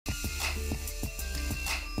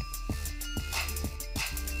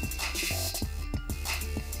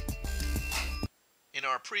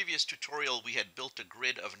our previous tutorial, we had built a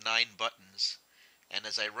grid of 9 buttons, and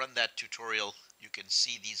as I run that tutorial, you can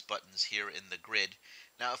see these buttons here in the grid.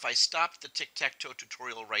 Now, if I stopped the tic-tac-toe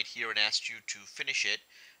tutorial right here and asked you to finish it,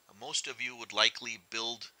 most of you would likely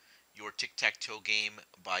build your tic-tac-toe game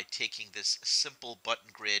by taking this simple button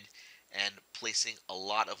grid and placing a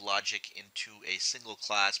lot of logic into a single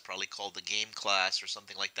class, probably called the game class or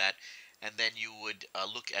something like that, and then you would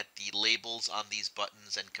look at the labels on these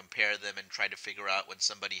buttons and compare them and try to figure out when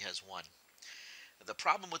somebody has won. The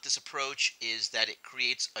problem with this approach is that it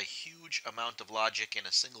creates a huge amount of logic in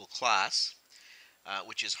a single class,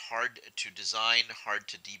 which is hard to design, hard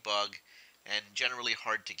to debug, and generally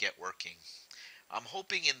hard to get working. I'm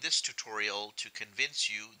hoping in this tutorial to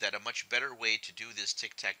convince you that a much better way to do this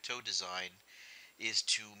tic-tac-toe design is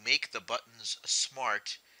to make the buttons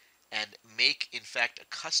smart and make, in fact,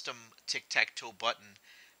 a custom tic-tac-toe button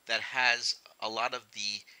that has a lot of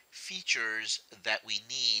the features that we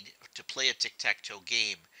need to play a tic-tac-toe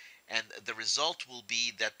game. And the result will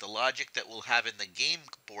be that the logic that we'll have in the game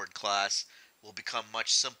board class will become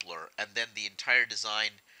much simpler, and then the entire design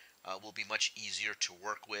will be much easier to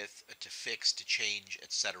work with, to fix, to change,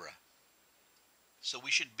 etc. So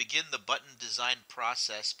we should begin the button design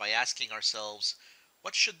process by asking ourselves,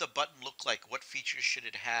 what should the button look like? What features should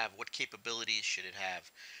it have? What capabilities should it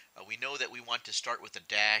have? We know that we want to start with a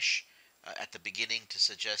dash at the beginning to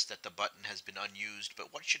suggest that the button has been unused,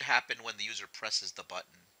 but what should happen when the user presses the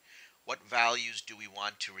button? What values do we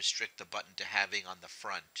want to restrict the button to having on the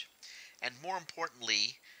front? And more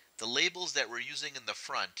importantly, the labels that we're using in the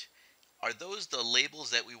front, are those the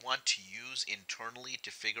labels that we want to use internally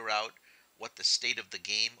to figure out what the state of the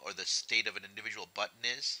game or the state of an individual button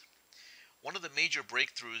is? One of the major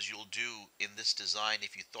breakthroughs you'll do in this design,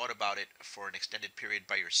 if you thought about it for an extended period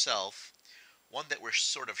by yourself, one that we're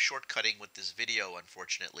sort of shortcutting with this video,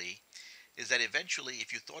 unfortunately, is that eventually,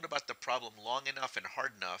 if you thought about the problem long enough and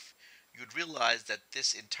hard enough, you'd realize that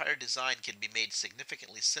this entire design can be made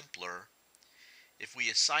significantly simpler if we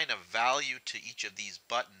assign a value to each of these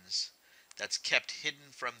buttons that's kept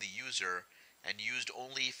hidden from the user and used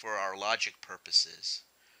only for our logic purposes.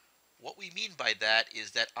 What we mean by that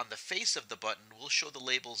is that on the face of the button, we'll show the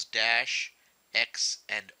labels dash, X,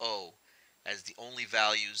 and O as the only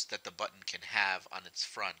values that the button can have on its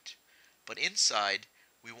front. But inside,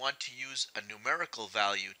 we want to use a numerical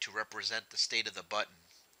value to represent the state of the button.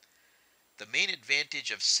 The main advantage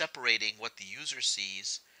of separating what the user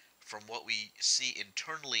sees from what we see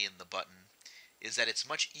internally in the button is that it's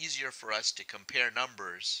much easier for us to compare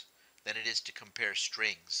numbers than it is to compare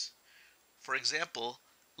strings. For example,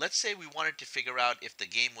 let's say we wanted to figure out if the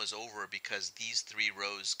game was over because these 3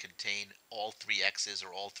 rows contain all 3 X's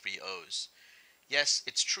or all 3 O's. Yes,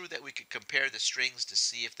 it's true that we could compare the strings to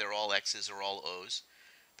see if they're all X's or all O's,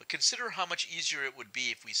 but consider how much easier it would be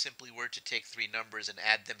if we simply were to take 3 numbers and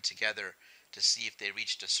add them together to see if they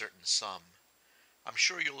reached a certain sum. I'm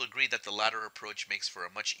sure you'll agree that the latter approach makes for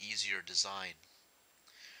a much easier design.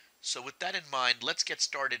 So with that in mind, let's get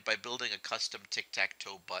started by building a custom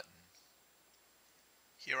tic-tac-toe button.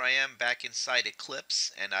 Here I am back inside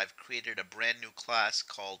Eclipse, and I've created a brand new class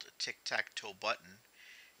called Tic-Tac-Toe Button.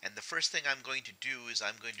 And the first thing I'm going to do is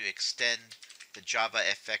I'm going to extend the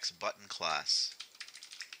JavaFX button class.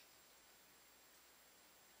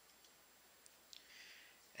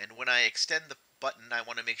 And when I extend the button, I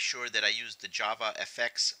want to make sure that I use the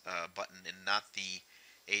JavaFX button and not the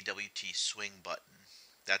AWT swing button.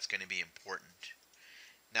 That's going to be important.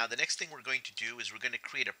 Now the next thing we're going to do is we're going to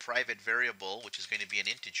create a private variable, which is going to be an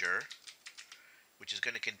integer, which is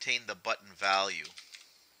going to contain the button value.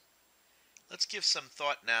 Let's give some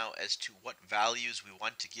thought now as to what values we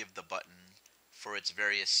want to give the button for its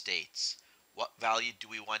various states. What value do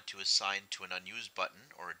we want to assign to an unused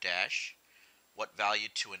button, or a dash? What value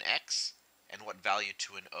to an X? And what value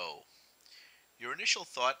to an O? Your initial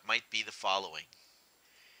thought might be the following.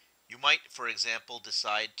 You might, for example,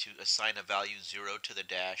 decide to assign a value 0 to the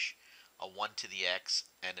dash, a 1 to the X,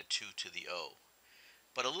 and a 2 to the O.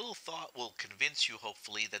 But a little thought will convince you,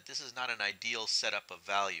 hopefully, that this is not an ideal setup of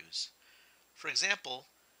values. For example,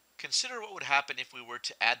 consider what would happen if we were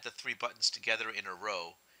to add the 3 buttons together in a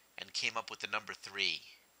row and came up with the number 3.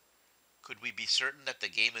 Could we be certain that the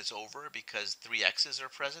game is over because 3 X's are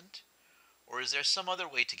present? Or is there some other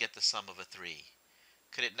way to get the sum of a 3?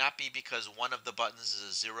 Could it not be because one of the buttons is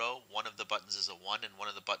a 0, one of the buttons is a 1, and one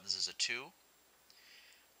of the buttons is a 2?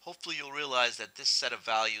 Hopefully you'll realize that this set of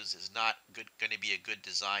values is not going to be a good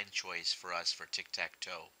design choice for us for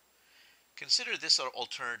tic-tac-toe. Consider this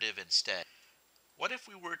alternative instead. What if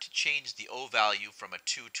we were to change the O value from a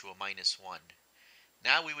 2 to a -1?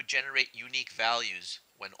 Now we would generate unique values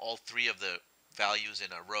when all 3 of the values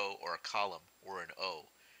in a row or a column or an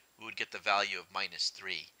O, we would get the value of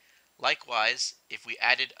 -3. Likewise, if we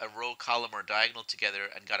added a row, column, or diagonal together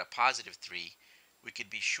and got a +3, we could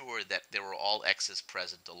be sure that there were all x's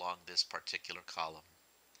present along this particular column.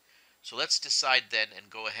 So let's decide then and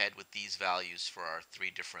go ahead with these values for our 3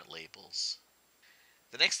 different labels.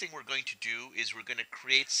 The next thing we're going to do is we're going to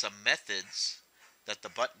create some methods that the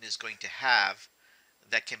button is going to have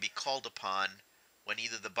that can be called upon when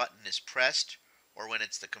either the button is pressed or when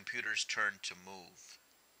it's the computer's turn to move.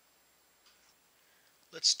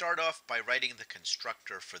 Let's start off by writing the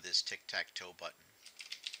constructor for this tic-tac-toe button.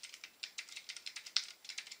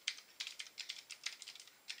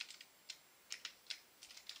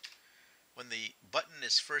 When the button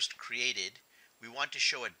is first created, we want to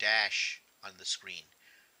show a dash on the screen.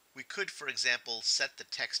 We could, for example, set the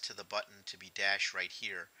text to the button to be dash right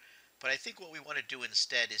here, but I think what we want to do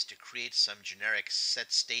instead is to create some generic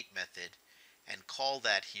setState method and call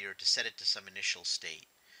that here to set it to some initial state.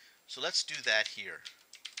 So let's do that here.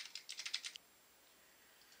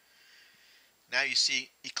 Now you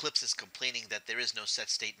see Eclipse is complaining that there is no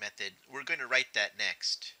setState method. We're going to write that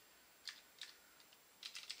next.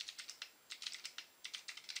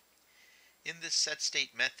 In this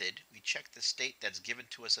setState method, we check the state that's given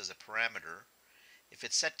to us as a parameter. If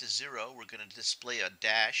it's set to 0, we're going to display a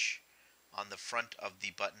dash on the front of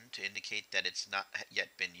the button to indicate that it's not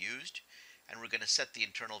yet been used, and we're going to set the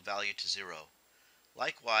internal value to 0.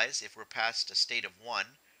 Likewise, if we're past a state of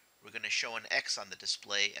 1, we're going to show an X on the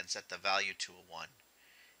display and set the value to a 1.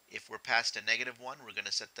 If we're past a -1, we're going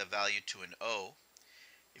to set the value to an O.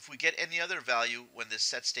 If we get any other value when this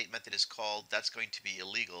setState method is called, that's going to be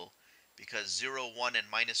illegal, because 0, 1, and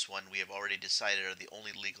 -1 we have already decided are the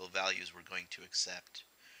only legal values we're going to accept.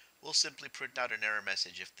 We'll simply print out an error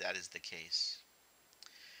message if that is the case.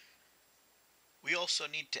 We also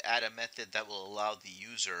need to add a method that will allow the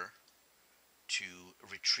user to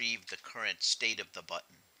retrieve the current state of the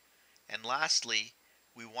button. And lastly,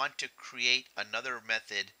 we want to create another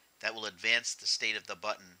method that will advance the state of the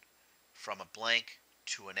button from a blank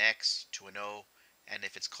to an X to an O, and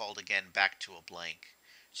if it's called again, back to a blank.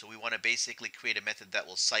 So we want to basically create a method that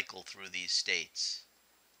will cycle through these states.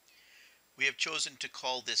 We have chosen to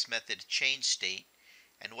call this method changeState,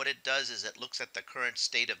 and what it does is it looks at the current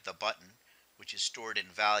state of the button, which is stored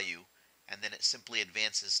in value, and then it simply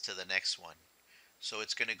advances to the next one. So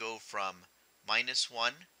it's going to go from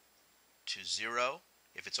 -1 to 0.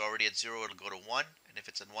 If it's already at 0, it'll go to 1, and if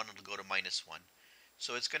it's at 1, it'll go to -1.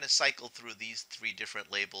 So it's going to cycle through these 3 different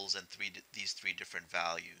labels and these 3 different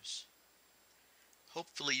values.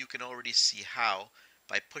 Hopefully you can already see how,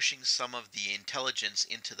 by pushing some of the intelligence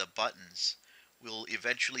into the buttons, we'll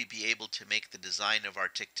eventually be able to make the design of our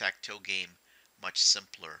tic-tac-toe game much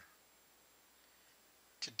simpler.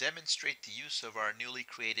 To demonstrate the use of our newly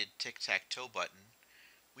created tic-tac-toe button,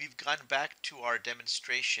 we've gone back to our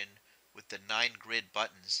demonstration with the 9 grid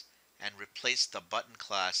buttons and replaced the button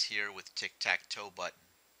class here with tic-tac-toe button.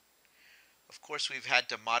 Of course, we've had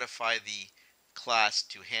to modify the class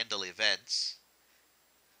to handle events,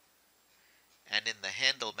 and in the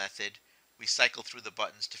handle method we cycle through the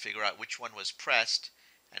buttons to figure out which one was pressed,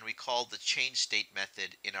 and we call the changeState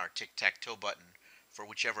method in our tic-tac-toe button for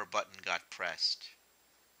whichever button got pressed.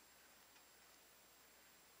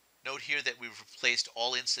 Note here that we've replaced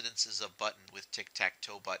all incidences of button with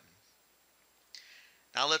tic-tac-toe button.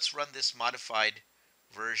 Now let's run this modified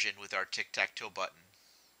version with our tic-tac-toe button.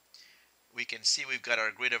 We can see we've got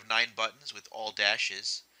our grid of 9 buttons with all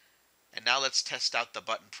dashes, and now let's test out the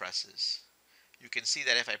button presses. You can see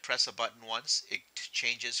that if I press a button once, it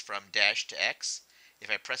changes from dash to X. If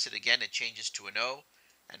I press it again, it changes to an O,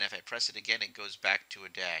 and if I press it again, it goes back to a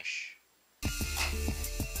dash.